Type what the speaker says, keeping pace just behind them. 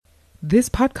This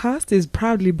podcast is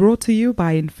proudly brought to you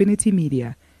by Infinity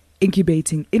Media,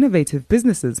 incubating innovative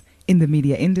businesses in the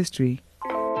media industry.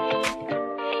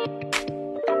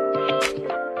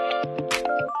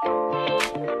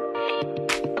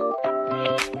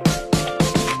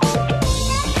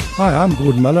 Hi, I'm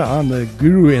Gordon Muller. I'm the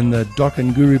guru in the Doc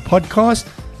and Guru podcast.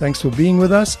 Thanks for being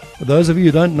with us. For those of you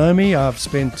who don't know me, I've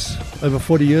spent over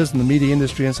 40 years in the media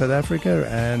industry in South Africa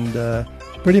and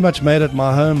pretty much made it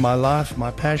my home, my life,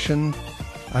 my passion.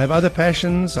 I have other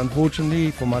passions. Unfortunately,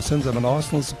 for my sins, I'm an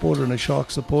Arsenal supporter and a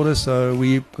Sharks supporter, so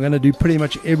we're going to do pretty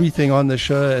much everything on the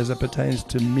show as it pertains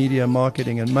to media,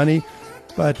 marketing and money,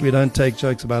 but we don't take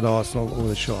jokes about Arsenal or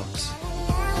the Sharks.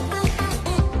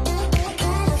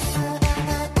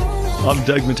 I'm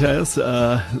Doug Mateus,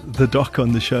 the doc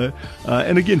on the show.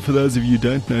 And again, for those of you who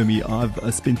don't know me,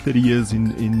 I've spent 30 years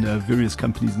in various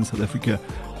companies in South Africa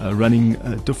running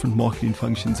different marketing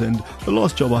functions. And the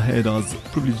last job I had, I was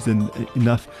privileged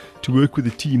enough to work with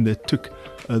a team that took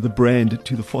the brand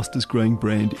to the fastest growing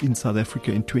brand in South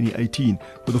Africa in 2018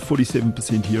 with a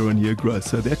 47% year-on-year growth.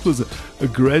 So that was a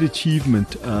great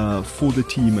achievement for the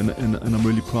team, and I'm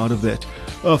really proud of that.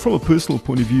 From a personal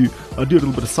point of view, I do a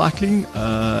little bit of cycling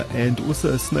and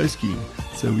also snow skiing,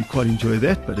 so we quite enjoy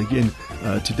that. But again,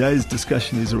 today's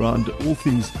discussion is around all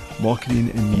things marketing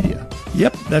and media.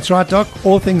 Yep, that's right, Doc.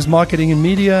 All things marketing and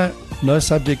media. No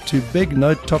subject too big,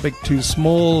 no topic too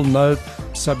small, no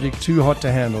subject too hot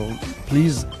to handle.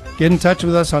 Please get in touch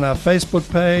with us on our Facebook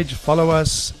page, follow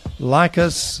us, like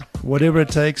us, whatever it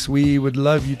takes. We would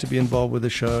love you to be involved with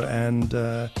the show, and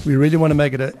we really want to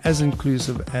make it as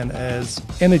inclusive and as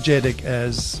energetic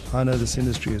as I know this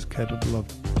industry is capable of.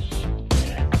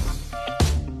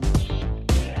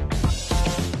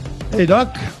 Hey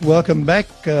Doc, welcome back.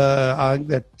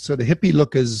 That sort of hippie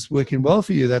look is working well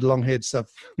for you, that long haired stuff.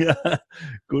 Yeah,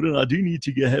 Gordon, I do need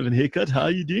to go have a haircut. How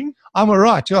are you doing? I'm all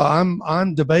right. Yeah,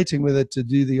 I'm debating whether to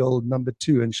do the old number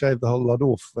 2 and shave the whole lot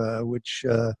off, which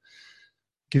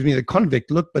gives me the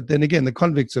convict look. But then again, the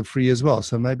convicts are free as well,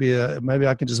 so maybe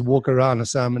I can just walk around and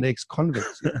say I'm an ex-convict.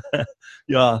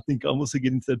 Yeah, I think I'm also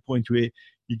getting to that point where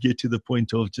you get to the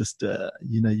point of just,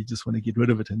 you just want to get rid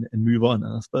of it and move on.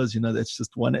 And I suppose, that's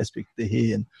just one aspect of the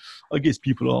hair. And I guess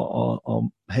people are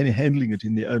handling it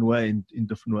in their own way, in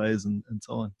different ways and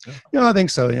so on. Yeah, I think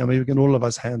so. I mean, we can all of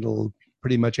us handle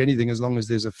pretty much anything as long as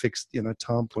there's a fixed,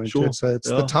 time point. Sure. So it's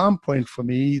the time point for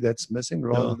me that's missing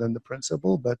rather than the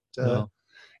principle. But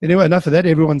anyway, enough of that.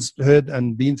 Everyone's heard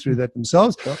and been through that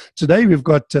themselves. Yeah. Today, we've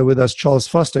got with us Charles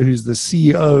Foster, who's the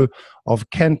CEO of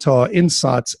Kantar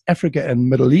Insights Africa and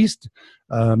Middle East.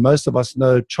 Most of us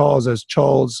know Charles as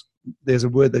Charles. There's a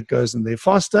word that goes in there,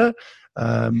 Foster.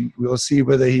 We'll see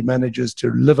whether he manages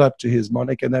to live up to his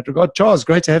moniker in that regard. Charles,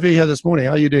 great to have you here this morning.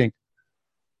 How are you doing?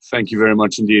 Thank you very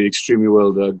much indeed. Extremely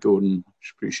well, Gordon.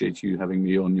 Appreciate you having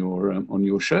me on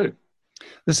your show.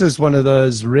 This is one of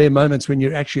those rare moments when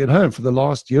you're actually at home. For the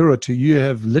last year or two, you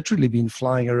have literally been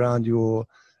flying around your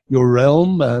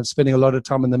realm, spending a lot of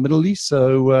time in the Middle East.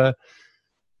 So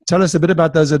tell us a bit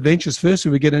about those adventures first, so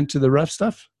we get into the rough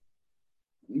stuff.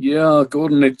 Yeah,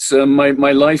 Gordon, it's my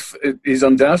life is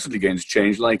undoubtedly going to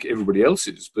change like everybody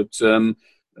else's. But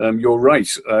you're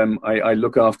right. I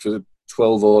look after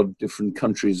 12 odd different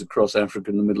countries across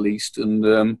Africa and the Middle East.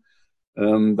 And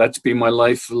that's been my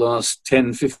life for the last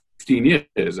 10, 15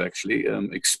 years, actually,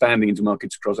 expanding into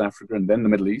markets across Africa and then the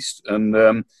Middle East. And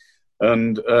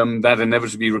that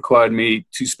inevitably required me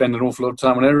to spend an awful lot of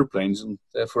time on aeroplanes. And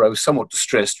therefore, I was somewhat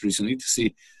distressed recently to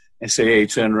see SAA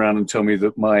turn around and tell me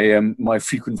that my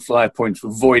frequent flyer points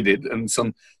were voided and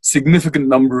some significant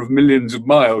number of millions of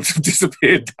miles have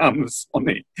disappeared down the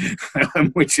Swanee,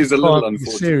 which is a little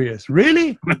unfortunate. Serious?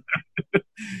 Really?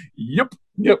 Yep.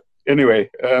 Anyway,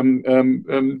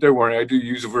 don't worry, I do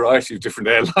use a variety of different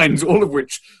airlines, all of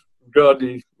which regard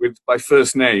me with my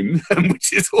first name,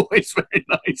 which is always very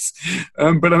nice.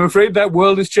 But I'm afraid that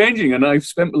world is changing, and I've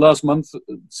spent the last month,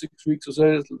 6 weeks or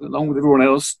so, along with everyone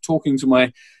else, talking to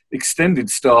my extended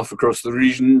staff across the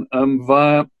region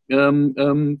via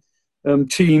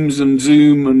Teams and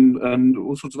Zoom and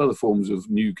all sorts of other forms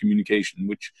of new communication,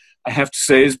 which I have to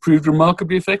say has proved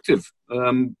remarkably effective,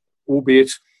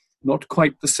 albeit not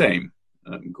quite the same,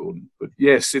 Gordon. But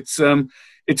yes, it's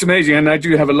amazing, and I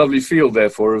do have a lovely feel,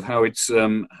 therefore, of how it's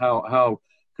how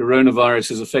coronavirus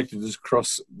has affected us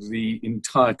across the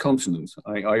entire continent.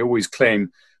 I always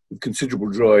claim with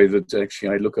considerable joy that actually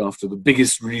I look after the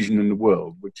biggest region in the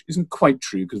world, which isn't quite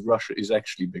true because Russia is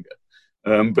actually bigger.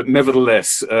 But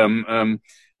nevertheless, I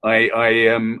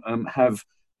have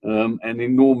an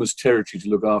enormous territory to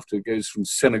look after. It goes from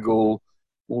Senegal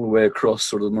all the way across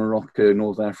sort of Morocco,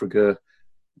 North Africa,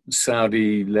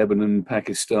 Saudi, Lebanon,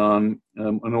 Pakistan,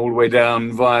 and all the way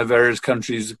down via various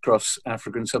countries across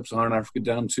Africa and sub-Saharan Africa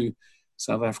down to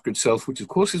South Africa itself, which of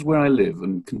course is where I live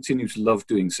and continue to love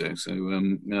doing so. So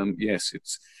yes,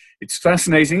 it's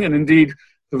fascinating, and indeed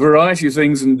the variety of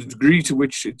things and the degree to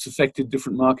which it's affected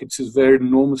different markets has varied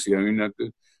enormously. I mean,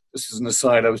 just as an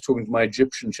aside, I was talking to my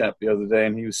Egyptian chap the other day,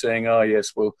 and he was saying,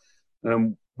 yes, well,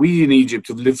 we in Egypt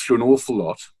have lived through an awful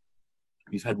lot.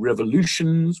 We've had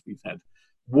revolutions, we've had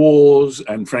wars,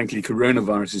 and frankly,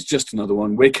 coronavirus is just another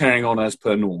one. We're carrying on as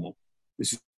per normal.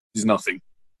 This is nothing.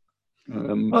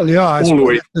 Well, yeah, I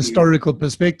suppose historical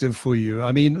perspective for you.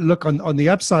 I mean, look, on the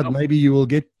upside, maybe you will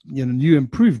get new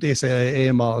improved SAA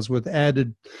air miles with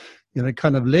added,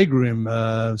 kind of leg room.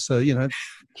 So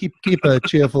keep a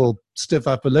cheerful, stiff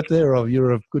upper lip there. Or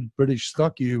you're a good British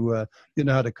stock. You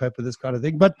know how to cope with this kind of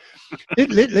thing. But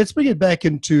let's bring it back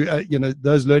into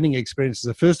those learning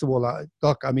experiences. First of all,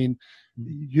 Doc, I mean,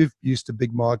 you've used to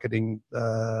big marketing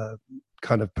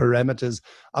kind of parameters.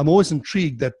 I'm always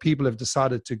intrigued that people have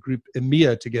decided to group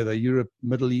EMEA together, Europe,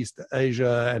 Middle East,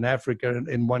 Asia, and Africa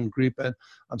in one group. And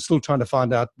I'm still trying to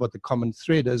find out what the common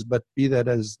thread is, but be that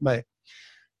as may.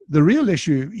 The real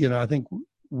issue, I think,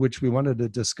 which we wanted to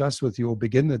discuss with you or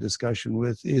begin the discussion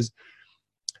with is,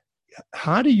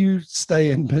 how do you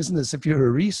stay in business if you're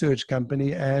a research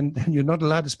company and you're not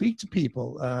allowed to speak to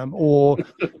people, or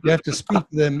you have to speak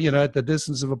to them, at the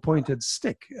distance of a pointed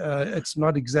stick? It's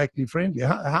not exactly friendly.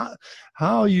 How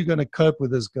are you going to cope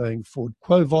with this going forward?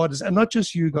 Quo Vadis, and not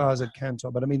just you guys at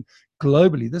Cantor, but I mean,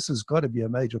 globally, this has got to be a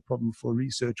major problem for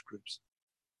research groups.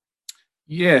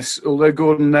 Yes, although,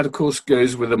 Gordon, that of course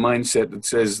goes with a mindset that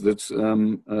says that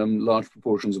large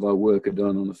proportions of our work are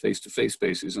done on a face-to-face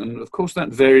basis, and of course that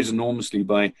varies enormously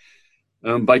by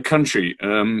country.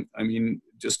 I mean,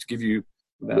 just to give you,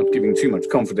 without giving too much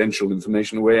confidential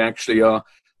information away, actually our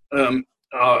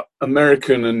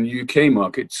American and UK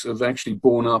markets have actually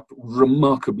borne up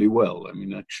remarkably well. I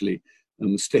mean, actually,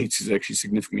 the States is actually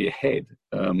significantly ahead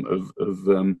of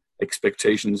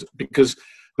expectations, because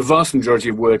the vast majority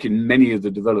of work in many of the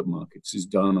developed markets is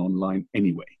done online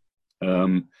anyway.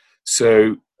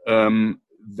 So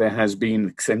there has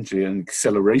been essentially an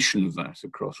acceleration of that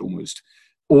across almost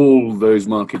all those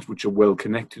markets which are well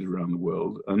connected around the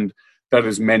world. And that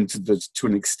has meant that to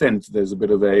an extent there's a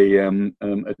bit of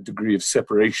a degree of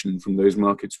separation from those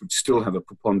markets which still have a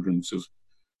preponderance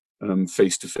of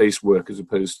face-to-face work as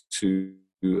opposed to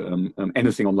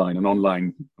anything online. And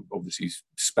online obviously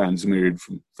spans a myriad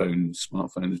from phones,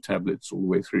 smartphones, tablets, all the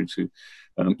way through to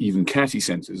even CATI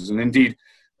centers. And indeed,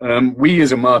 we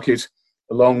as a market,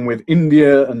 along with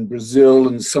India and Brazil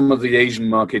and some of the Asian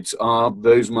markets, are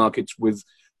those markets with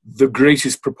the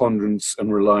greatest preponderance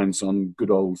and reliance on good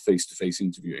old face-to-face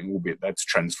interviewing, albeit that's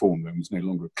transformed. I mean, it's no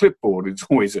longer a clipboard, it's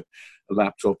always a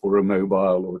laptop or a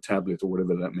mobile or a tablet or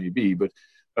whatever that may be. But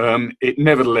it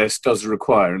nevertheless does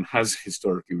require, and has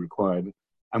historically required,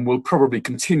 and will probably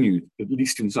continue, at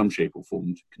least in some shape or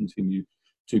form, to continue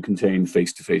to contain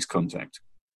face-to-face contact.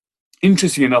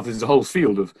 Interesting enough, there's a whole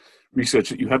field of research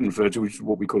that you haven't referred to, which is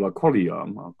what we call our quali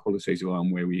arm, our qualitative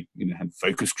arm, where we had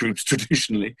focus groups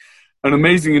traditionally. And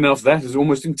amazing enough, that has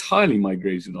almost entirely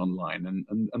migrated online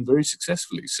and very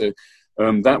successfully. So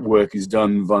that work is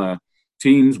done via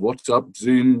Teams, WhatsApp,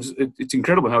 Zooms. It's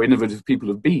incredible how innovative people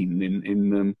have been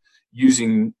in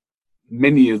using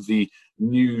many of the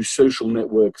new social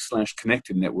networks /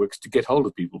 connected networks to get hold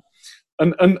of people.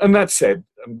 And that said,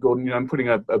 Gordon, I'm putting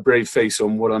a brave face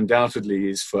on what undoubtedly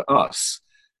is for us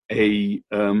a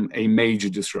major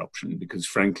disruption, because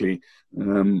frankly,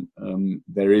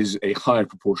 there is a higher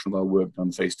proportion of our work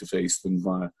done face-to-face than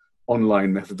via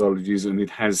online methodologies, and it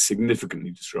has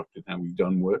significantly disrupted how we've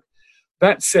done work.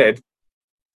 That said,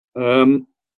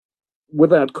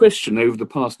 without question, over the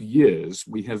past years,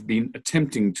 we have been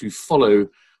attempting to follow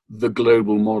the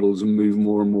global models and move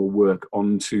more and more work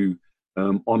onto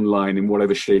online in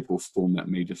whatever shape or form that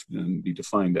may be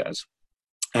defined as.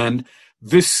 And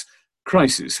this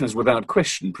crisis has without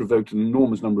question provoked an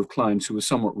enormous number of clients who are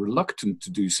somewhat reluctant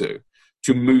to do so,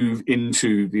 to move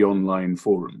into the online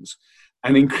forums.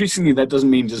 And increasingly that doesn't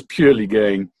mean just purely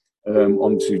going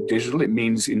onto digital. It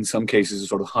means in some cases a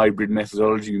sort of hybrid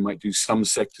methodology. You might do some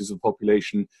sectors of the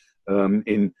population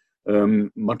in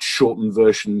much shortened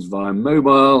versions via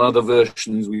mobile, other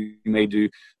versions we may do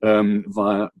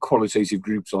via qualitative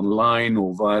groups online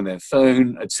or via their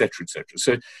phone, etc., etc.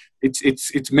 So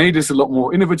it's made us a lot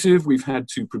more innovative. We've had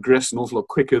to progress an awful lot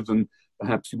quicker than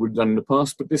perhaps we would have done in the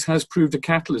past, but this has proved a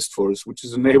catalyst for us, which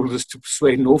has enabled us to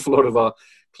persuade an awful lot of our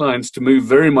clients to move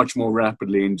very much more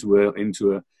rapidly into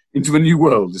a into a new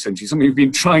world, essentially, something we've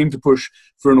been trying to push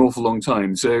for an awful long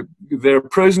time. So there are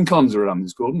pros and cons around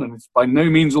this, Gordon, and it's by no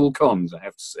means all cons, I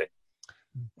have to say.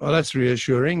 Well, that's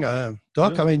reassuring.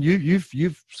 Doc, I mean,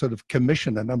 you've sort of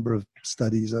commissioned a number of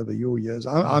studies over your years.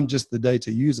 I'm just the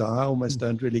data user. I almost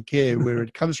don't really care where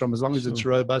it comes from as long as it's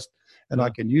robust and I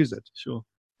can use it. Sure.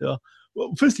 Yeah.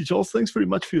 Well, firstly, Charles, thanks very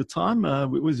much for your time.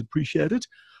 We always appreciate it.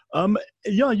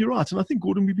 Yeah, you're right. And I think,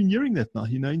 Gordon, we've been hearing that now,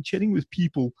 in chatting with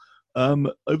people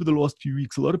over the last few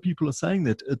weeks. A lot of people are saying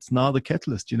that it's now the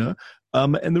catalyst,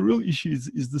 and the real issue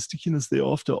is the stickiness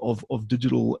thereafter of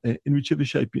digital in whichever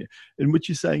shape. And what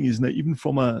you're saying is, even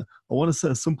from I want to say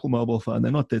a simple mobile phone,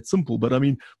 they're not that simple, but I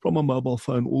mean, from a mobile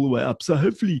phone all the way up. So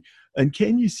hopefully, and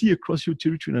can you see across your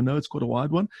territory, and I know it's quite a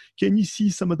wide one, can you see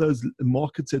some of those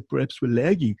markets that perhaps were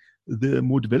lagging, the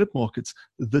more developed markets,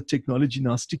 the technology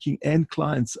now sticking and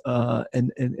clients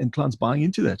and clients buying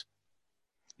into that?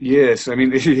 Yes, I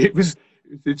mean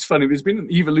it's funny. There's been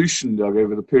an evolution, Doug,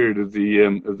 over the period of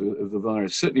the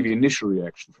virus. Certainly, the initial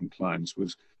reaction from clients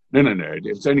was, no,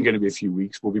 it's only going to be a few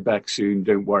weeks. We'll be back soon.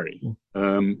 Don't worry.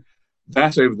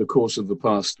 That over the course of the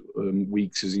past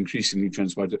weeks has increasingly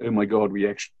transpired that, oh my God, we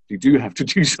actually do have to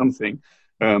do something.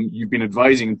 You've been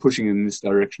advising and pushing in this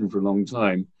direction for a long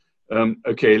time.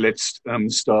 Okay, let's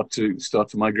start to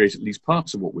migrate at least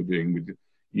parts of what we're doing with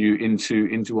you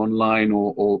into online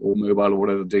or mobile or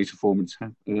whatever data form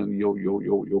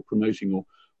you're promoting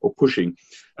or pushing.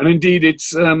 And indeed,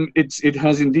 it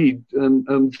has indeed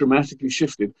dramatically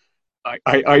shifted.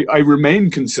 I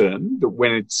remain concerned that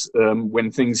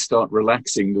when things start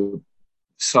relaxing,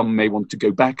 some may want to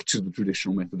go back to the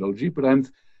traditional methodology, but I'm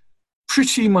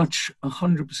pretty much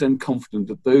 100% confident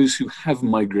that those who have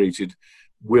migrated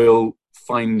will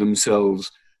find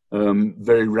themselves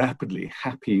very rapidly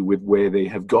happy with where they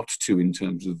have got to in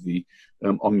terms of the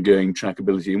ongoing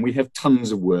trackability. And we have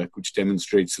tons of work which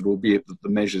demonstrates that, albeit that the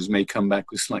measures may come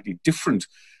back with slightly different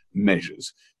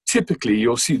measures, typically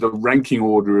you'll see the ranking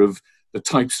order of the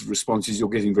types of responses you're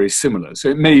getting very similar. So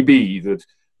it may be that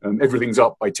everything's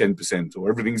up by 10% or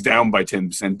everything's down by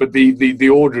 10%, but the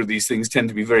order of these things tend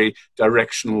to be very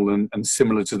directional and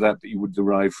similar to that you would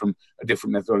derive from a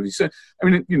different methodology. So, I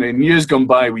mean, in years gone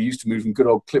by, we used to move from good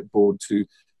old clipboard to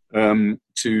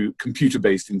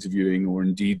computer-based interviewing, or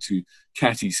indeed to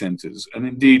CATI centers. And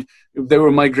indeed, there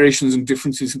were migrations and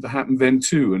differences that happened then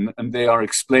too, and they are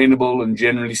explainable, and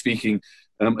generally speaking,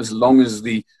 as long as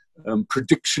the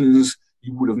predictions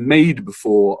you would have made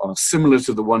before are similar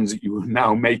to the ones that you are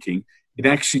now making, it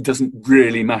actually doesn't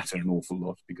really matter an awful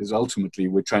lot, because ultimately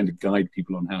we're trying to guide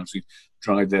people on how to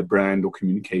drive their brand or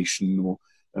communication or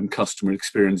customer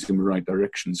experience in the right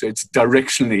direction. So it's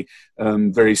directionally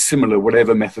very similar,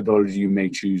 whatever methodology you may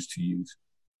choose to use.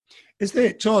 Is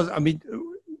there, Charles, I mean,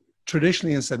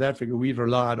 traditionally in South Africa, we've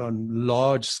relied on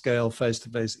large-scale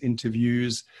face-to-face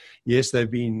interviews. Yes, they've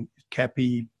been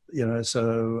CAPI,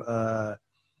 so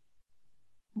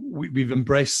we've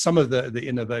embraced some of the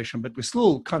innovation, but we're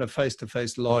still kind of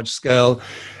face-to-face, large-scale.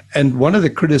 And one of the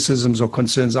criticisms or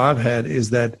concerns I've had is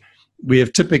that we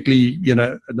have typically,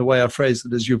 the way I phrase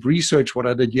it is, you've researched what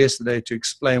I did yesterday to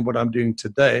explain what I'm doing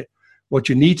today. What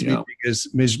you need to be doing is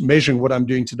measuring what I'm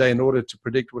doing today in order to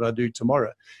predict what I do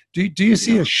tomorrow. Do you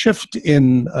see a shift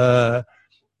in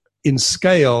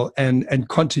scale and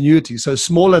continuity? So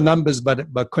smaller numbers,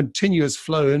 but continuous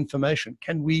flow of information.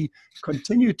 Can we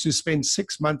continue to spend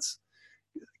 6 months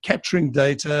capturing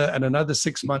data and another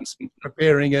 6 months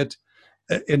preparing it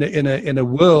in a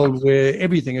world where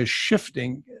everything is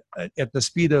shifting at the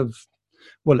speed of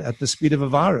a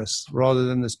virus rather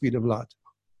than the speed of light?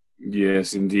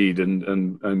 Yes, indeed, and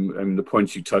the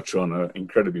points you touch on are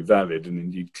incredibly valid, and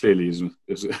indeed, clearly, as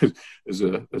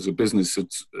a business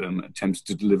that attempts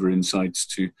to deliver insights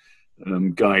to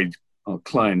guide our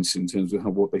clients in terms of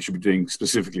what they should be doing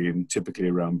specifically and typically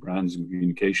around brands and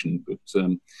communication, but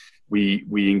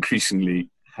we increasingly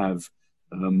have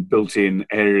built in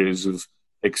areas of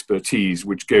expertise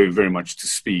which go very much to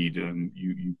speed.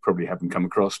 You probably haven't come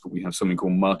across, but we have something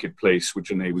called Marketplace,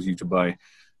 which enables you to buy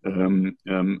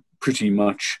pretty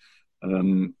much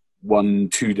 1-2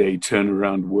 day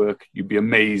turnaround work. You'd be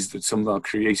amazed at some of our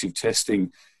creative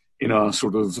testing in our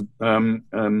sort of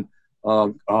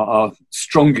our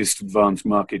strongest advanced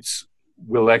markets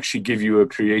will actually give you a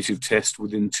creative test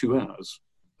within 2 hours.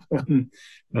 And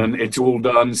it's all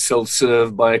done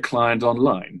self-serve by a client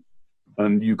online.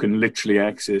 And you can literally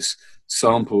access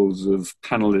samples of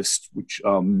panelists which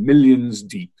are millions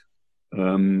deep.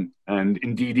 And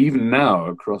indeed, even now,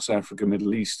 across Africa,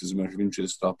 Middle East, as a matter of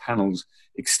interest, our panels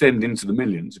extend into the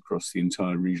millions across the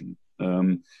entire region.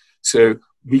 So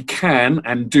we can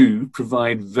and do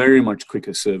provide very much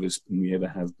quicker service than we ever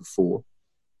have before.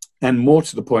 And more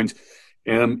to the point,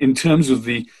 in terms of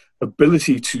the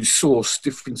ability to source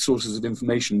different sources of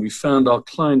information, we found our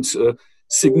clients are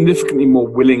significantly more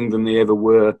willing than they ever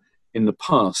were in the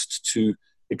past to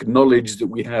acknowledge that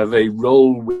we have a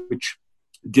role which,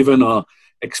 given our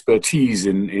expertise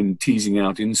in teasing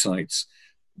out insights,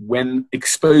 when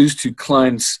exposed to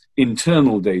clients'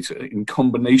 internal data in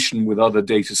combination with other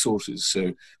data sources,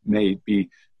 so may it be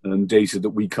data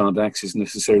that we can't access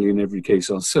necessarily in every case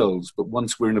ourselves, but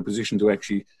once we're in a position to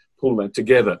actually pull that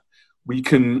together, we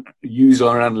can use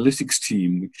our analytics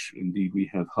team, which indeed we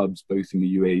have hubs both in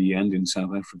the UAE and in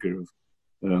South Africa of,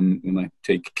 and I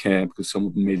take care because some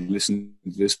of them may listen to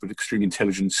this, but extremely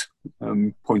intelligent,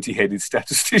 pointy-headed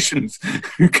statisticians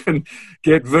who can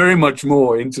get very much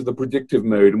more into the predictive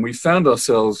mode. And we found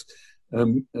ourselves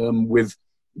with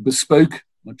bespoke,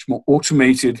 much more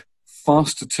automated,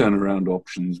 faster turnaround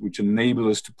options, which enable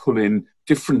us to pull in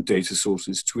different data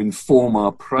sources to inform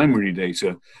our primary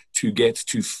data to get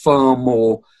to far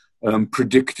more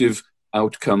predictive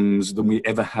outcomes than we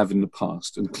ever have in the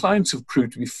past. And clients have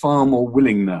proved to be far more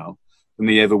willing now than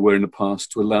they ever were in the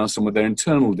past to allow some of their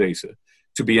internal data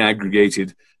to be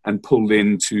aggregated and pulled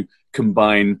in to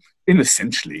combine in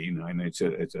essentially, I know it's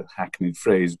a hackneyed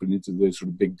phrase, but into those sort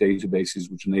of big databases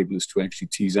which enable us to actually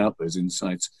tease out those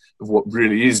insights of what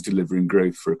really is delivering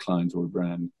growth for a client or a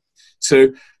brand.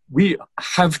 So we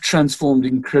have transformed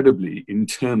incredibly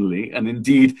internally, and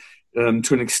indeed,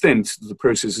 to an extent, the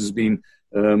process has been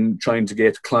trying to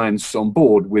get clients on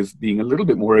board with being a little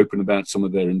bit more open about some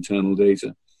of their internal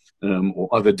data or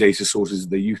other data sources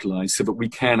they utilize so that we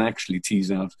can actually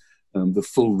tease out the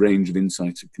full range of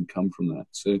insights that can come from that.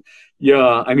 So,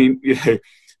 yeah, I mean,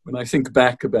 when I think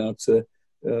back about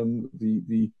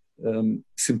the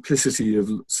simplicity of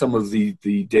some of the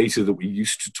data that we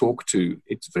used to talk to,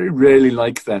 it's very rarely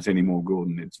like that anymore,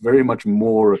 Gordon. It's very much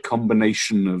more a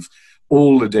combination of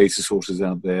all the data sources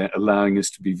out there, allowing us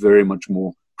to be very much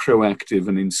more proactive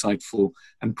and insightful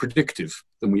and predictive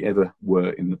than we ever were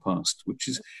in the past, which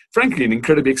is frankly an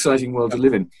incredibly exciting world to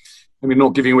live in. I mean,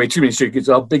 not giving away too many secrets,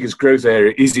 our biggest growth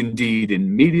area is indeed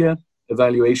in media,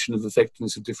 evaluation of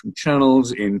effectiveness of different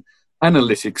channels, in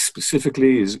analytics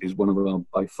specifically is one of our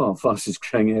by far fastest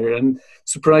growing area, and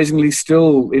surprisingly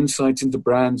still insights into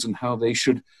brands and how they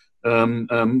should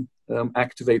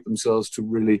activate themselves to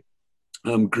really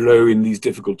grow in these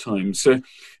difficult times. So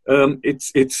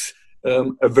it's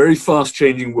a very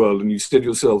fast-changing world, and you said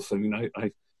yourself. I mean,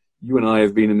 you and I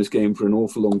have been in this game for an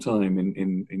awful long time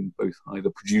in both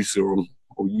either producer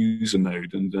or user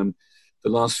mode, and the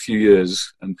last few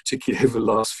years, and particularly over the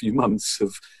last few months,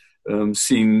 have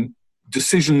seen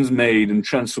decisions made and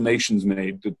transformations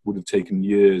made that would have taken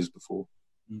years before.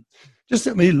 Just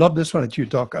let me lob this one at you,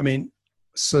 Doc. I mean,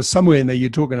 so somewhere in there you're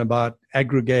talking about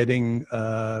aggregating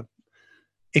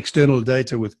external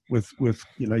data with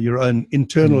your own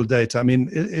internal data. I mean,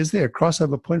 is there a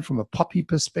crossover point from a Poppy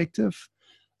perspective?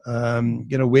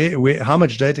 Where how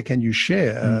much data can you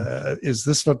share? Is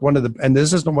this not one of the, and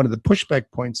this is not one of the pushback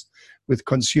points with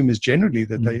consumers generally,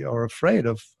 that they are afraid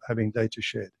of having data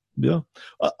shared? Yeah,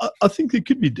 I think it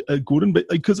could be, Gordon, but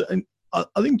because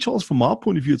I think, Charles, from our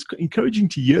point of view, it's encouraging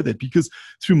to hear that, because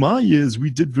through my years, we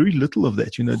did very little of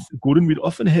that. Gordon, we'd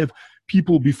often have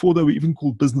people, before they were even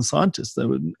called business scientists, they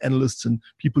were analysts and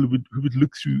people who would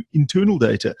look through internal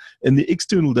data, and the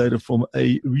external data from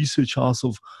a research house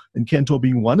and Kantar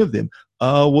being one of them,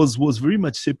 was very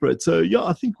much separate. So, yeah,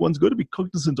 I think one's got to be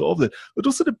cognizant of that. It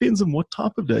also depends on what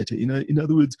type of data. In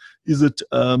other words, is it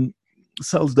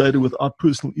sales data without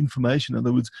personal information? In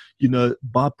other words,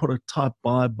 by product type,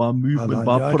 by movement,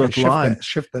 by product line.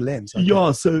 Shift the lens. Okay.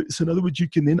 Yeah, so in other words, you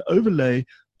can then overlay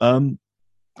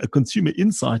a consumer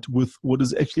insight with what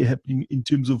is actually happening in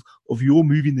terms of your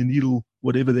moving the needle,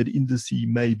 whatever that indice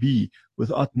may be,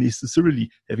 without necessarily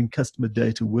having customer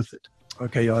data with it.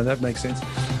 Okay, yeah, that makes sense.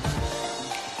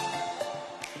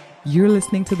 You're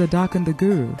listening to The Doc and the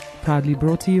Guru, proudly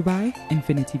brought to you by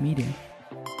Infinity Media.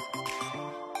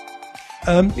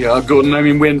 Yeah, Gordon, I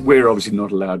mean, we're obviously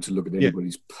not allowed to look at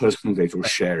anybody's personal data or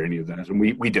share any of that, and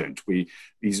we don't.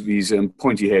 These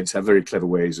pointy heads have very clever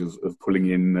ways of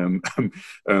pulling in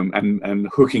and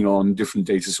hooking on different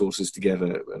data sources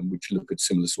together, which look at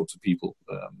similar sorts of people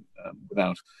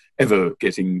without ever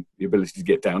getting the ability to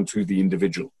get down to the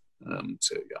individual.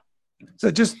 So, yeah.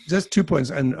 So just 2 points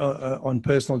and on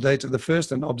personal data. The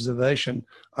first, an observation.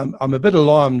 I'm a bit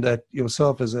alarmed that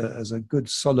yourself as a good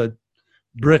solid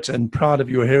Brit and proud of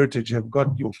your heritage have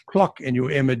got your clock and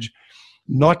your image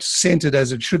not centered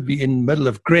as it should be in middle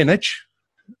of Greenwich,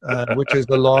 which is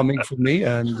alarming for me.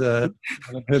 And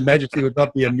Her Majesty would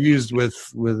not be amused with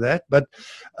that. But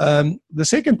the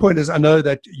second point is, I know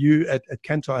that you at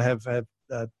Kantar have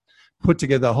put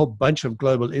together a whole bunch of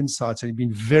global insights, and you've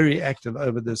been very active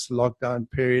over this lockdown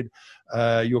period.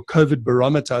 Your COVID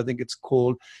barometer, I think it's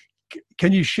called.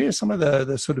 Can you share some of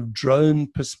the sort of drone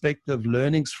perspective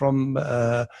learnings from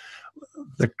the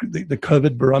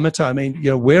COVID barometer? I mean,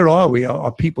 where are we?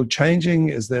 Are people changing?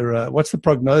 Is there what's the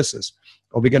prognosis?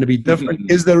 Are we going to be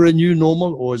different? Is there a new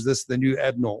normal, or is this the new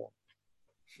abnormal?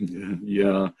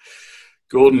 Yeah.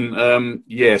 Gordon,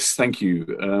 yes, thank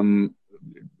you.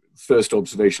 First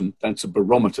observation, that's a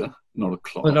barometer, not a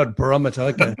clock. Well, not barometer,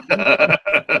 okay.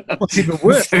 What's even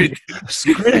worse?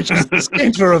 Scratch the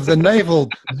center of the naval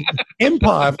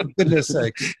empire, for goodness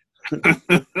sakes.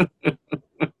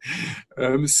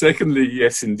 Secondly,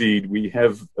 yes, indeed, we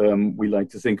have, we like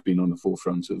to think, been on the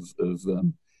forefront of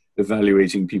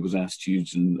evaluating people's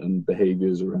attitudes and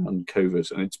behaviors around COVID.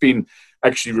 And it's been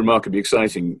actually remarkably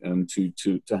exciting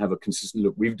to have a consistent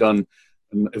look. We've done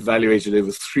evaluated over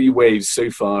 3 waves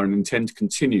so far and intend to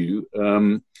continue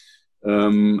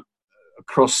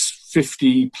across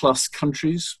 50 plus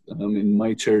countries. In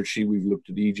my territory, we've looked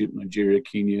at Egypt, Nigeria,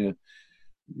 Kenya,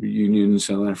 Reunion,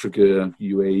 South Africa,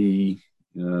 UAE,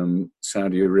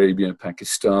 Saudi Arabia,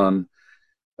 Pakistan,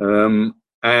 and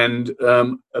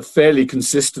a fairly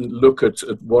consistent look at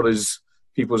what is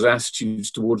people's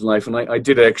attitudes towards life. And I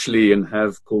did actually, and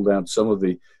have pulled out some of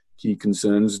the key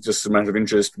concerns. Just a matter of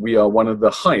interest, we are one of the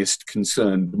highest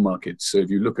concerned markets. So if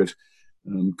you look at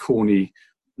corny,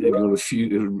 ignore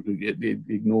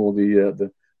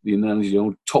the analogy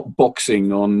on top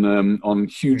boxing on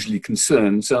hugely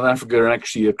concerned. South Africa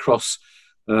actually across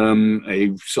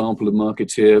a sample of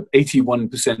markets here,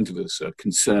 81% of us are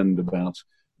concerned about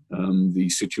the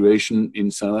situation in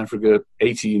South Africa,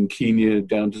 80 in Kenya,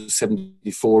 down to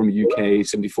 74 in the UK,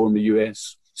 74 in the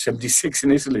US, 76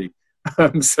 in Italy.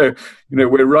 So,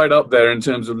 we're right up there in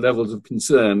terms of levels of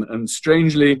concern. And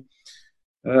strangely,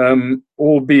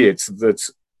 albeit that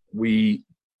we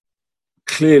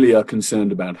clearly are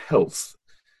concerned about health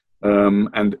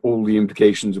and all the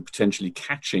implications of potentially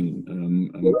catching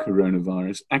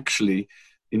coronavirus, actually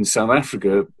in South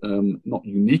Africa, not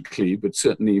uniquely, but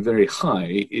certainly very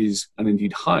high is, and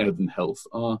indeed higher than health,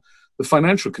 are the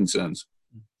financial concerns.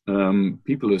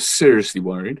 People are seriously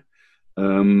worried.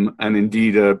 And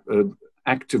indeed are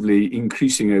actively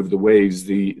increasing over the waves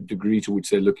the degree to which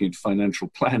they're looking at financial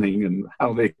planning and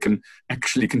how they can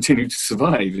actually continue to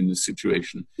survive in this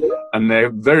situation. And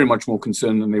they're very much more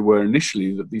concerned than they were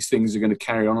initially that these things are going to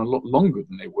carry on a lot longer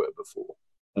than they were before.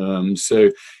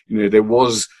 So, there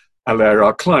was,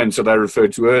 our clients that I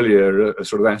referred to earlier, a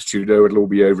sort of attitude, it'll all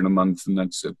be over in a month and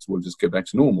we'll just go back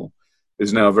to normal.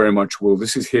 Is now very much, well,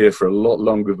 this is here for a lot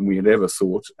longer than we had ever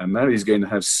thought, and that is going to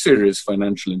have serious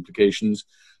financial implications.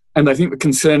 And I think the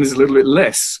concern is a little bit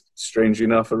less, strangely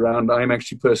enough, around I'm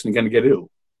actually personally going to get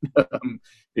ill.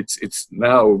 It's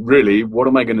now really, what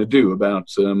am I going to do about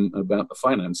the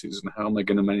finances, and how am I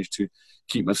going to manage to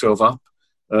keep myself up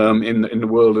in the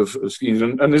world of schemes?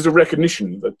 And there's a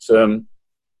recognition that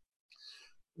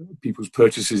people's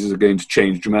purchases are going to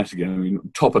change dramatically. I mean,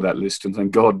 top of that list, and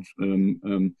thank God,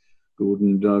 Gordon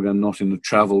and Doug, I'm not in the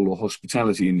travel or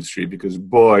hospitality industry, because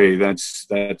boy, that's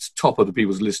top of the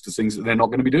people's list of things that they're not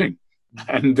going to be doing.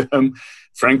 And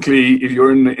frankly, if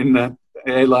you're in the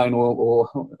airline or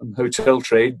hotel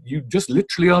trade, you just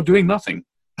literally are doing nothing.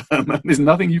 There's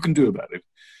nothing you can do about it.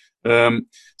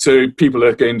 So people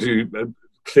are going to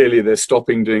clearly they're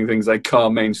stopping doing things like car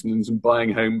maintenance and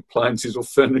buying home appliances or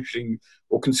furnishing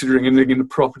or considering anything in the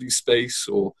property space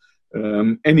or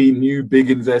any new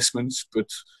big investments, but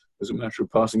as a matter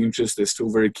of passing interest, they're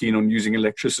still very keen on using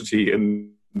electricity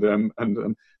and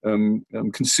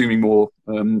consuming more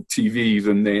TV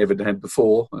than they ever had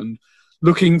before, and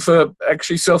looking for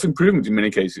actually self-improvement in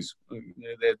many cases.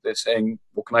 They're saying,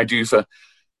 what can I do for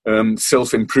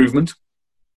self-improvement?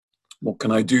 What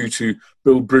can I do to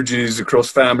build bridges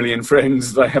across family and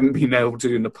friends that I haven't been able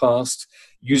to in the past,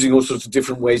 using all sorts of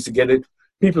different ways to get it?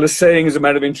 People are saying, as a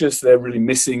matter of interest, they're really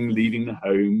missing leaving the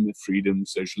home, the freedom,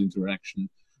 social interaction,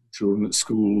 children at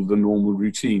school, the normal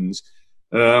routines.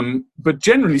 But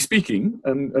generally speaking,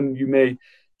 and you may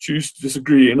choose to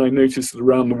disagree, and I notice that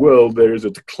around the world there is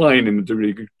a decline in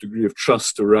the degree of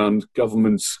trust around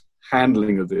government's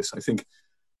handling of this. I think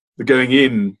the going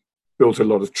in built a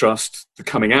lot of trust. The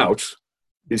coming out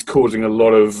is causing a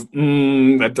lot of,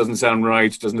 that doesn't sound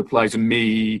right, doesn't apply to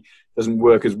me, doesn't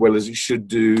work as well as it should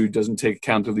do, doesn't take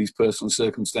account of these personal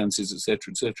circumstances,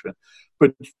 etc., etc.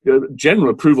 But general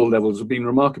approval levels have been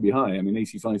remarkably high. I mean,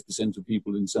 85% of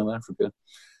people in South Africa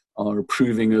are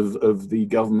approving of the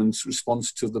government's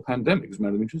response to the pandemic, as a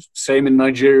matter of interest. Same in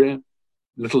Nigeria, a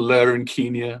little lower in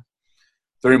Kenya,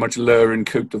 very much lower in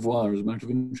Côte d'Ivoire, as a matter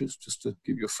of interest, just to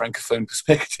give you a francophone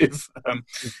perspective.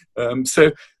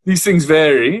 So these things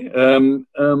vary, and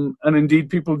indeed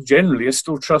people generally are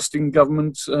still trusting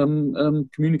government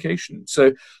communication.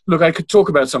 So look, I could talk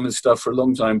about some of this stuff for a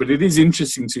long time, but it is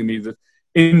interesting to me that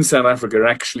in South Africa,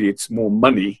 actually, it's more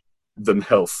money than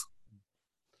health.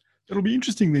 It'll be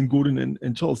interesting then, Gordon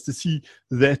and Charles, to see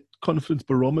that confidence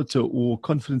barometer or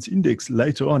confidence index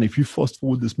later on. If you fast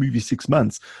forward this movie 6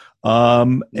 months,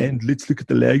 and let's look at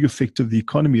the lag effect of the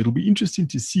economy. It'll be interesting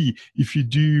to see if you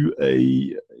do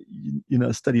a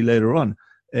study later on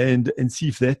and see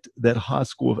if that high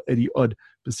score of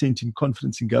 80% in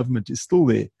confidence in government is still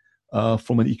there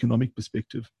from an economic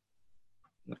perspective.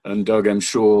 And Doug, I'm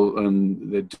sure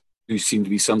there do seem to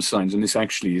be some signs, and this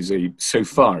actually is so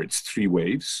far it's 3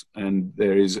 waves, and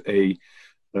there is a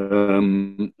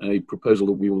proposal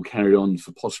that we will carry on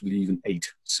for possibly even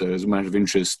 8. So as a matter of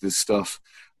interest, this stuff,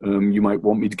 you might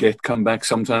want me to come back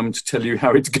sometime to tell you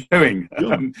how it's going,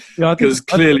 because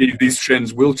clearly these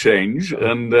trends will change,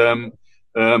 and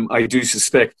I do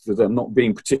suspect that I'm not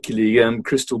being particularly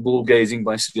crystal ball gazing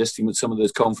by suggesting that some of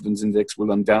those confidence index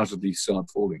will undoubtedly start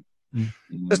falling.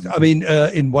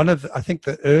 In one of, I think,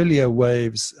 the earlier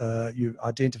waves, you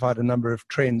identified a number of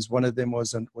trends. One of them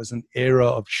was an era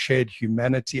of shared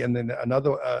humanity, and then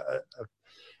another,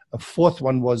 a fourth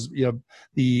one was,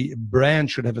 the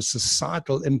brand should have a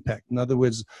societal impact. In other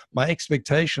words, my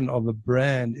expectation of a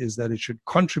brand is that it should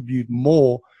contribute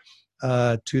more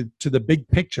to the big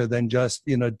picture than just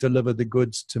deliver the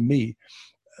goods to me.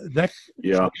 That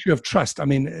issue of trust. I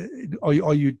mean,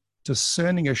 are you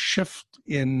discerning a shift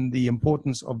in the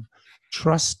importance of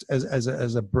trust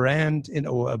as a brand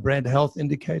or a brand health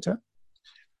indicator?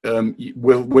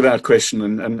 Well, without question,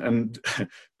 and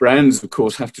brands, of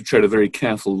course, have to tread a very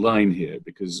careful line here,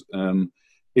 because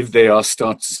if they are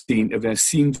seen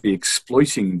to be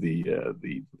exploiting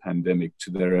the pandemic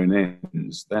to their own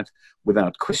ends, that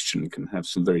without question can have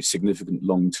some very significant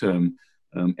long-term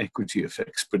equity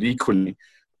effects. But equally,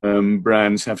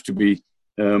 brands have to be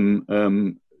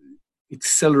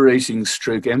accelerating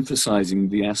emphasizing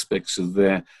the aspects of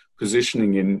their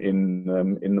positioning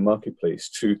in the marketplace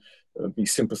to be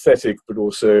sympathetic, but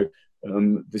also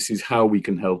this is how we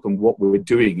can help and what we're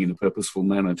doing in a purposeful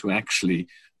manner to actually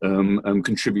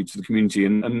contribute to the community.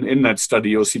 And in that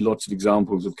study, you'll see lots of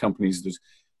examples of companies that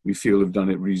we feel have done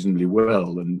it reasonably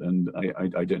well. And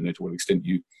I don't know to what extent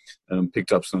you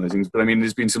picked up some of those things, but I mean,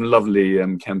 there's been some lovely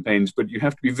campaigns, but you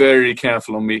have to be very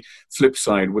careful on the flip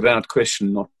side, without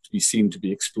question, not to be seen to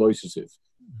be exploitative.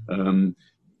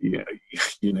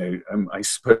 I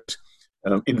suppose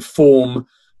inform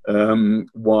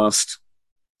whilst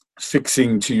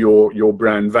fixing to your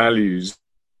brand values,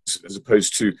 as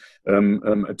opposed to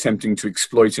attempting to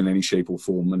exploit in any shape or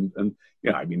form. And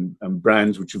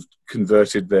brands which have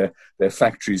converted their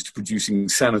factories to producing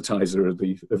sanitizer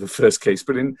are the first case.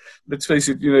 But let's face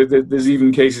it, there's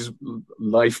even cases.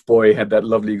 Lifebuoy had that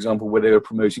lovely example where they were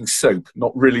promoting soap,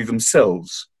 not really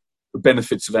themselves. The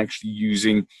benefits of actually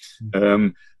using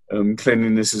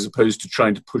cleanliness as opposed to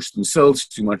trying to push themselves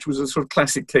too much was a sort of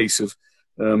classic case of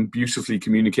beautifully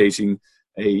communicating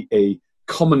a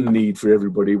common need for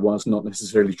everybody, whilst not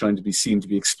necessarily trying to be seen to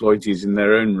be exploited in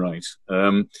their own right.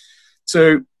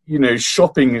 So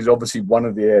shopping is obviously one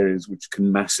of the areas which can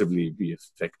massively be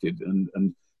affected,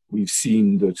 and we've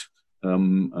seen that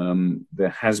there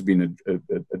has been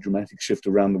a dramatic shift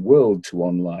around the world to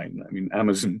online. I mean,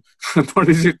 Amazon, what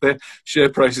is it? Their share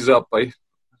price is up by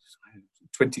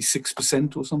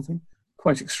 26% or something.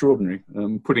 Quite extraordinary.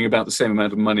 Putting about the same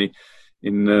amount of money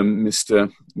in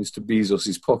Mr.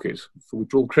 Bezos's pocket, for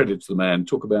which all credit to the man.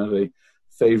 Talk about a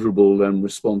favourable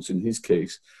response in his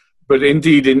case. But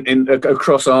indeed,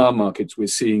 across our markets, we're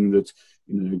seeing that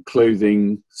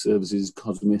clothing, services,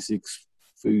 cosmetics,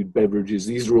 food, beverages,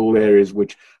 these are all areas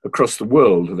which across the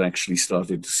world have actually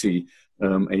started to see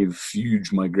a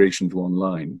huge migration to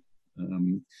online.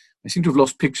 I seem to have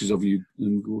lost pictures of you,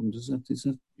 Gordon. Are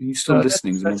you still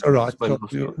listening? That's all right.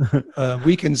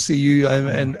 We can see you,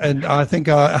 and I think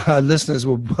our listeners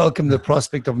will welcome the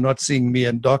prospect of not seeing me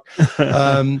and Doc.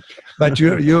 But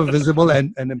you're visible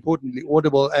and importantly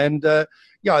audible. And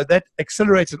that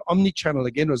accelerated omni-channel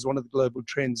again was one of the global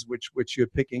trends which you're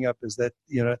picking up, is that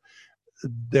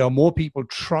there are more people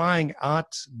trying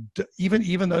out,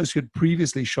 even those who had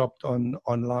previously shopped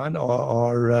online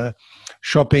are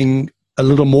shopping a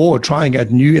little more, trying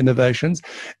out new innovations.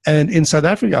 And in South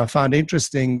Africa, I found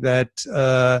interesting that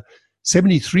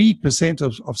 73%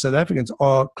 of South Africans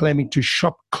are claiming to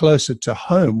shop closer to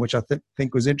home, which I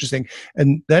think was interesting.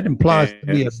 And that implies to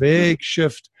me a big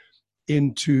shift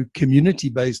into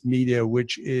community-based media,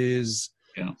 which is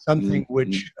something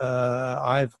which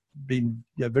I've been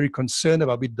very concerned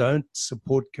about. We don't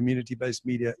support community-based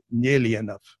media nearly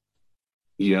enough.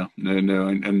 Yeah, no.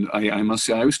 And I must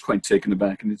say, I was quite taken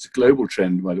aback, and it's a global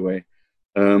trend, by the way,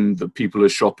 that people are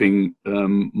shopping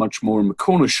much more in the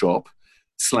corner shop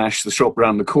 / the shop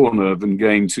around the corner than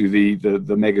going to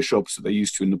the mega shops that they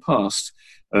used to in the past,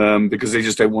 because they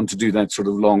just don't want to do that sort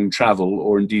of long travel,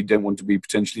 or indeed don't want to be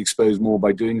potentially exposed more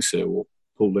by doing so, or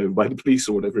pulled over by the police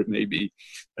or whatever it may be.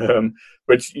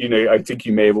 But, I think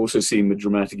you may have also seen the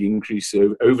dramatic increase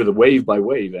over the wave by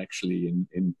wave, actually,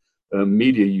 in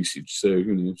media usage. So,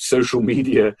 social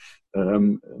media,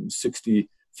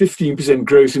 15%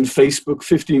 growth in Facebook,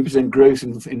 15% growth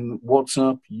in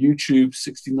WhatsApp, YouTube,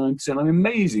 69%.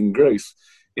 Amazing growth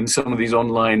in some of these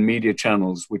online media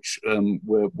channels, which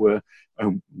were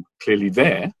clearly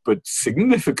there, but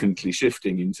significantly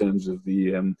shifting in terms of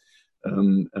the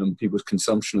people's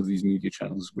consumption of these media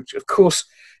channels, which, of course,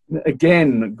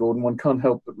 again, Gordon, one can't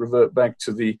help but revert back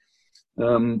to the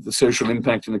social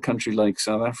impact in a country like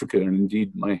South Africa, and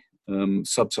indeed my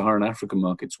sub-Saharan African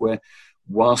markets, where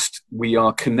whilst we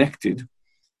are connected,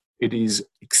 it is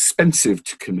expensive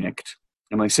to connect.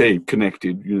 And I say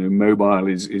connected, mobile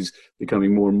is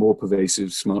becoming more and more pervasive.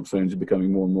 Smartphones are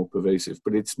becoming more and more pervasive,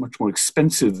 but it's much more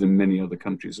expensive than many other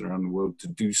countries around the world to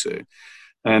do so.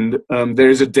 And there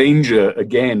is a danger,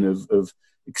 again, of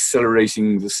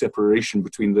accelerating the separation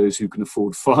between those who can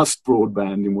afford fast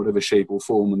broadband in whatever shape or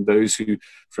form and those who,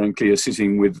 frankly, are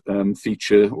sitting with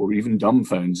feature or even dumb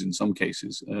phones in some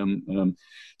cases.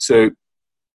 So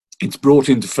it's brought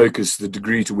into focus the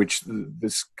degree to which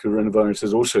this coronavirus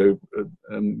has also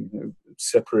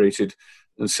separated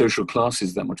social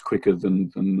classes that much quicker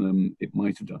than it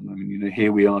might have done. I mean,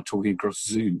 here we are talking across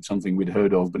Zoom, something we'd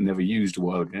heard of but never used a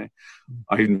while ago.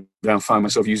 I now find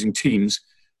myself using Teams.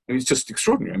 It's just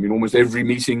extraordinary. I mean, almost every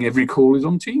meeting, every call is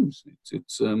on Teams.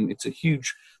 It's a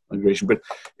huge migration. But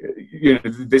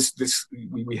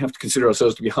we have to consider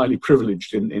ourselves to be highly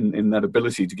privileged in that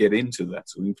ability to get into that.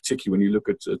 So in particular, when you look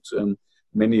at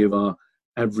many of our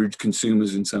average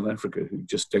consumers in South Africa who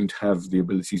just don't have the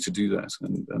ability to do that,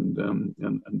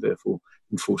 and therefore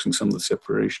enforcing some of the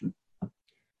separation.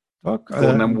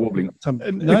 I'm warbling.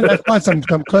 That's fine.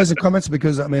 Some closing comments,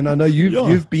 because I know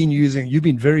you've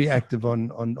been very active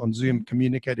on Zoom,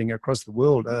 communicating across the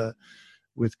world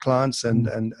with clients and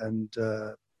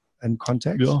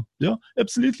contacts. Yeah,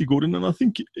 absolutely, Gordon. And I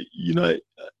think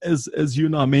as you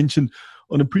and I mentioned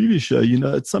on a previous show,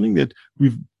 it's something that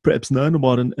we've perhaps known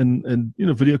about, and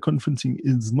video conferencing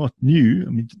is not new.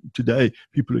 I mean, today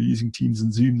people are using Teams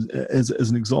and Zoom as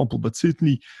an example, but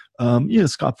certainly,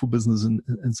 Skype for Business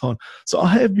and so on. So I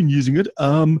have been using it,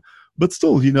 but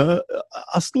still,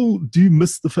 I still do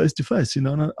miss the face-to-face,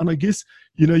 and I guess,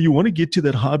 you want to get to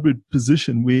that hybrid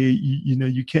position where,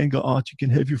 you can go out, you can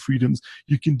have your freedoms,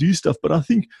 you can do stuff. But I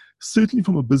think certainly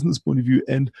from a business point of view,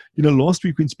 and, last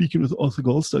week when speaking with Arthur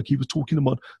Goldstock, he was talking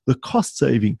about the cost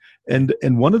saving. And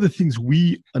one of the things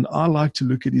we and I like to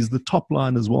look at is the top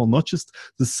line as well, not just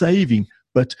the saving,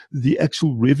 but the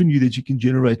actual revenue that you can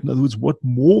generate. In other words, what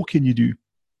more can you do?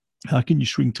 How can you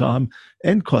shrink time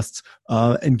and costs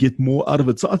and get more out of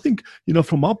it? So I think,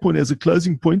 from our point, as a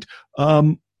closing point,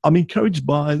 I'm encouraged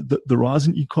by the rise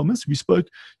in e-commerce. We spoke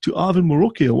to Ivan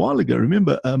Moroke a while ago,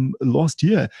 remember, last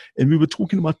year, and we were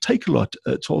talking about Takealot,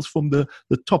 Charles, from the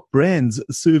top brands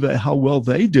survey, how well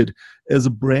they did as a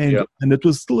brand. Yep. And it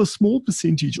was still a small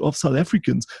percentage of South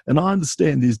Africans. And I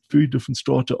understand there's very different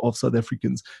strata of South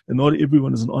Africans, and not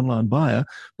everyone is an online buyer,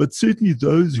 but certainly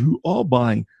those who are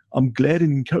buying, I'm glad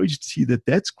and encouraged to see that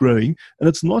that's growing. And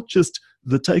it's not just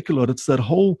the Takealot, it's that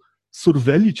whole sort of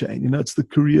value chain. It's the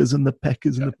couriers and the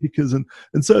packers and the pickers. And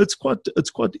so it's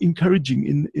quite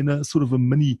encouraging in a sort of a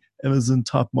mini Amazon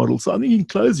type model. So I think in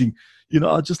closing,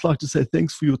 I'd just like to say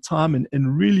thanks for your time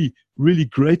and really, really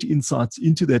great insights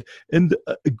into that. And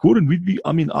Gordon,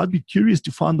 I'd be curious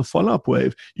to find the follow-up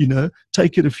wave,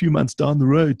 take it a few months down the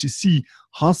road to see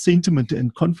how sentiment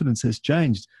and confidence has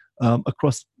changed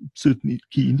across certain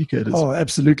key indicators. Oh,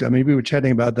 absolutely. We were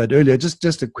chatting about that earlier.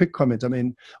 Just a quick comment.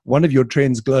 One of your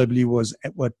trends globally was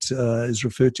what is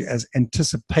referred to as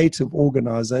anticipative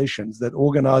organizations, that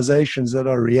organizations that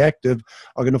are reactive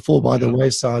are going to fall by the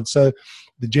wayside. So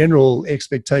the general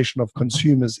expectation of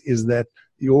consumers is that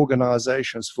the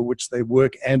organizations for which they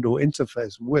work and or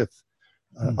interface with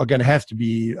are going to have to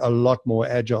be a lot more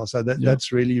agile. So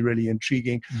that's really, really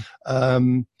intriguing.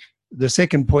 the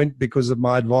second point, because of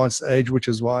my advanced age, which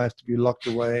is why I have to be locked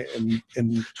away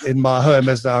in my home,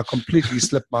 has now completely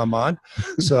slipped my mind.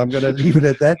 So I'm going to leave it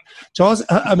at that. Charles,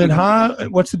 I mean,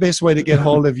 what's the best way to get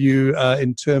hold of you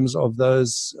in terms of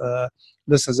those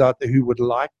listeners out there who would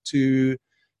like to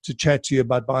chat to you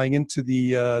about buying into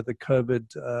the COVID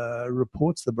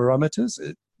reports, the barometers?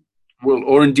 Well,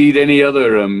 or indeed any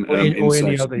other other,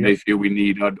 insights you may feel we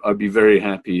need. I'd be very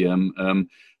happy.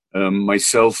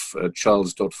 Myself,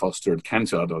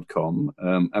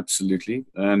 charles.foster@kantar.com, absolutely.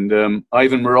 And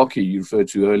Ivan Morocchi, you referred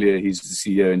to earlier, he's the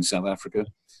CEO in South Africa.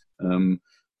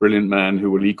 Brilliant man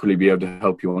who will equally be able to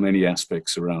help you on any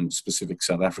aspects around specific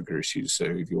South Africa issues. So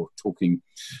if you're talking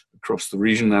across the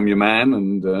region, I'm your man,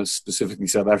 and specifically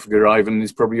South Africa, Ivan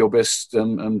is probably your best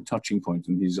touching point,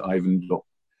 and he's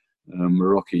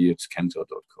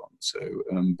ivan.morocchi@kantar.com. So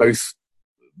both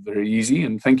very easy,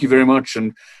 and thank you very much.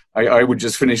 And I would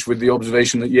just finish with the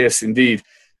observation that yes, indeed,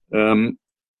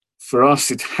 for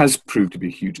us, it has proved to be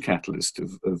a huge catalyst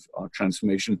of our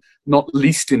transformation, not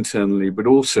least internally, but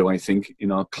also, I think,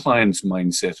 in our clients'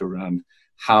 mindset around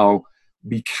how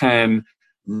we can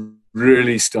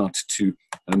really start to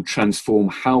transform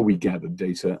how we gather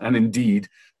data, and indeed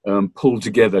pull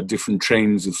together different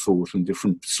trains of thought and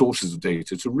different sources of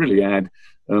data to really add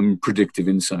predictive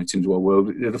insights into our world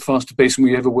at a faster pace than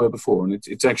we ever were before. And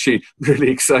it's actually really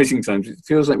exciting times. It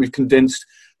feels like we've condensed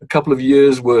a couple of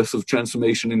years worth of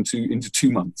transformation into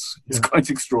 2 months. It's quite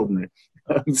extraordinary.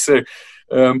 So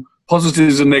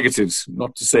positives and negatives,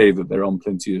 not to say that there aren't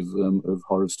plenty of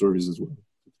horror stories as well.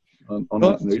 On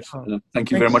that note,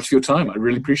 thank you very much for your time. I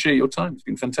really appreciate your time. It's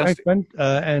been fantastic. Thanks,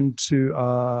 and to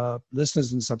our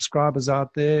listeners and subscribers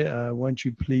out there, won't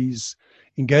you please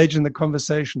engage in the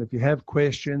conversation? If you have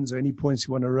questions or any points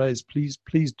you want to raise, please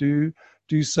do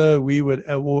so. We would,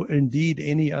 or indeed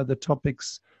any other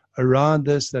topics around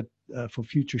this that for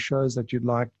future shows that you'd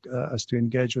like us to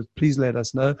engage with, please let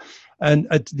us know. And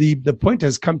the point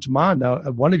has come to mind now.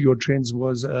 One of your trends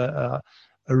was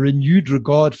a renewed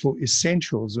regard for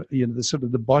essentials, the sort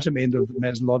of the bottom end of the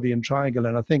Maslowian triangle.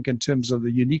 And I think in terms of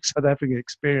the unique South African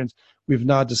experience, we've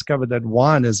now discovered that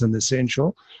wine is an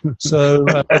essential. So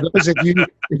those of you,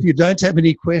 if you don't have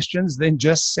any questions, then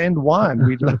just send wine.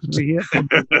 We'd love to hear from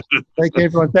you. Thank you,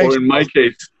 everyone. Thanks. Or in my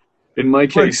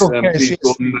case, please, yes.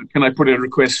 Gordon, can I put a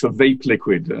request for vape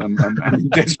liquid? I'm in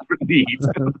desperate need.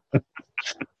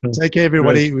 Take care,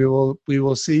 everybody. We will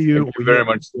see you. Thank you very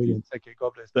much. Take care.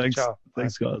 God bless. Thanks. Ciao.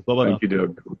 Thanks, guys. Bye-bye. Thank you,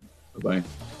 Doug. Bye-bye.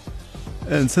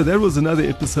 And so that was another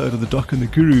episode of The Doc and the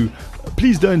Guru.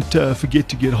 Please don't forget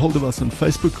to get hold of us on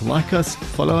Facebook, like us,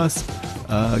 follow us,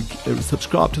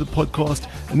 subscribe to the podcast.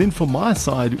 And then from my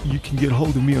side, you can get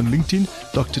hold of me on LinkedIn,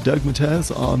 Dr. Doug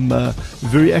Mataz. I'm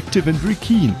very active and very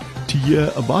keen to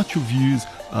hear about your views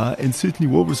and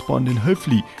certainly will respond, and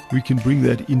hopefully we can bring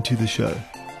that into the show.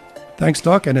 Thanks,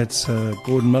 Doc, and it's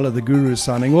Gordon Miller, the Guru,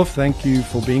 signing off. Thank you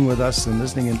for being with us and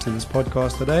listening into this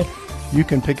podcast today. You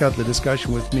can pick up the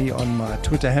discussion with me on my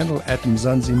Twitter handle,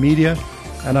 @MzanziMedia,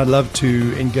 and I'd love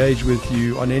to engage with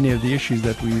you on any of the issues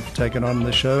that we've taken on in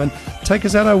the show. And take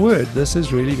us at our word. This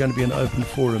is really going to be an open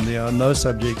forum. There are no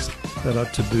subjects that are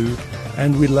taboo,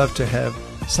 and we'd love to have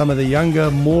some of the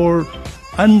younger, more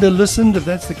under-listened, if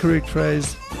that's the correct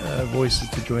phrase, voices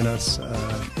to join us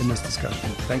in this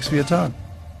discussion. Thanks for your time.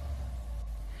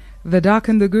 The Doc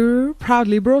and the Guru,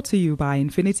 proudly brought to you by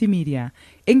Infinity Media,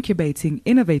 incubating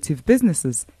innovative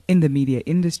businesses in the media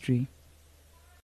industry.